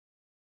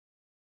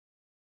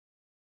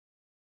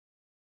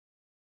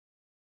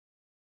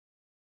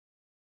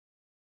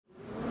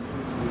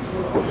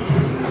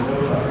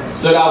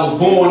Said I was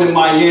born in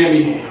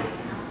Miami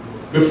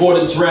before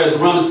the dreads.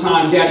 Around the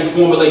time daddy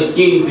formulate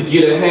schemes to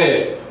get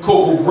ahead.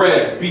 Cocoa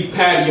bread, beef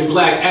patty, and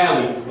black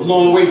alley. A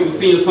long way from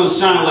seeing sun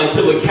shining like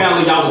Killer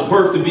Cali. I was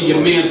birthed to be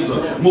a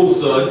Mansa,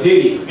 Musa, a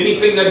Diddy.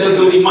 Anything that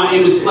doesn't leave my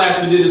image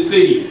plastered in the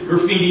city.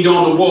 Graffitied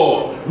on the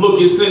wall.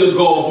 Looking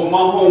synagogue, but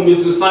my home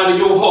is inside of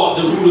your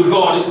heart. The root of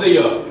God is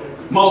there.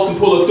 Mouse can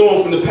pull a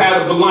thorn from the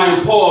pad of a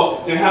lion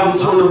paw and have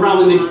them turn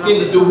around and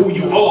extend it to who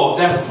you are.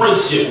 That's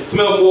friendship.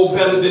 Smell more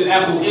better than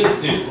apple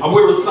incense. I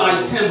wear a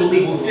size 10,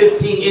 believe a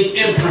 15-inch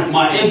imprint,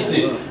 my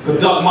intent.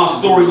 Conduct my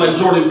story like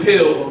Jordan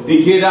Peele.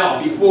 Then get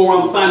out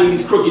before I'm signing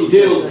these crooked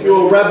deals.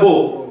 Pure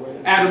rebel.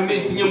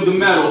 Adamantium the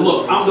metal.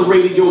 Look, I'm the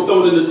radio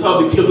thrown in the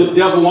tub to kill the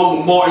devil.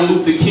 I'm a Martin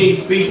Luther King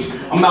speech.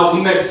 I'm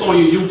Malcolm X on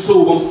your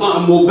YouTube. I'm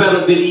something more better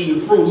than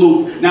eating Fruit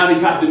Loops. Now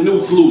they got the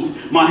noose loose.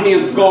 My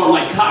hands scarred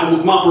like cotton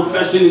was my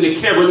profession in the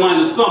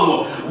Carolina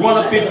summer. Run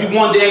up if you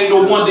wonder, ain't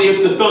no wonder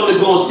if the thunder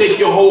gonna shake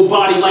your whole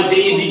body like the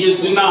Indian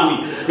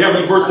tsunami.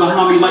 Every verse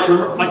behind me like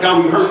I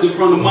rehearsed in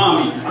front of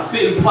mommy. I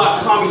sit and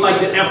plot comedy like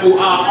the FOI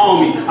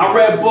army. I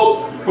read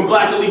books from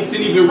black elites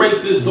and even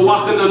racists so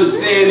I can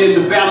understand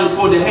in the balance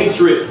for the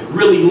hatred.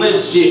 Really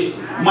Lynch shit.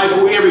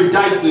 Michael Eric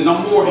Dyson.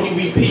 I'm more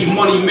Huey P.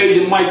 Money made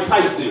than Mike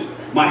Tyson.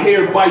 My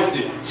hair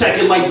bison. Check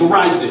it like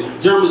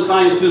Verizon. German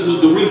scientists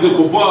was the reason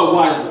for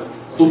Budweiser.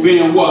 So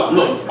being what?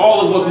 Look,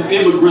 all of us as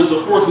immigrants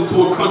are forced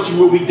into a country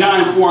where we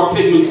dying for our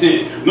pigments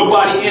in.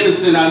 Nobody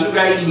innocent. I knew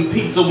that eating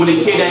pizza when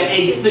a kid at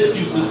age 6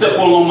 used to step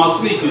on my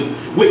sneakers.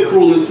 With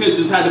cruel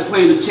intentions, had to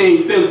plan to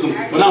chain fence them.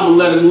 But I'ma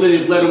let him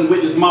live, let him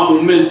witness my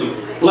momentum.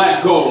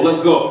 Black gold,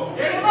 let's go.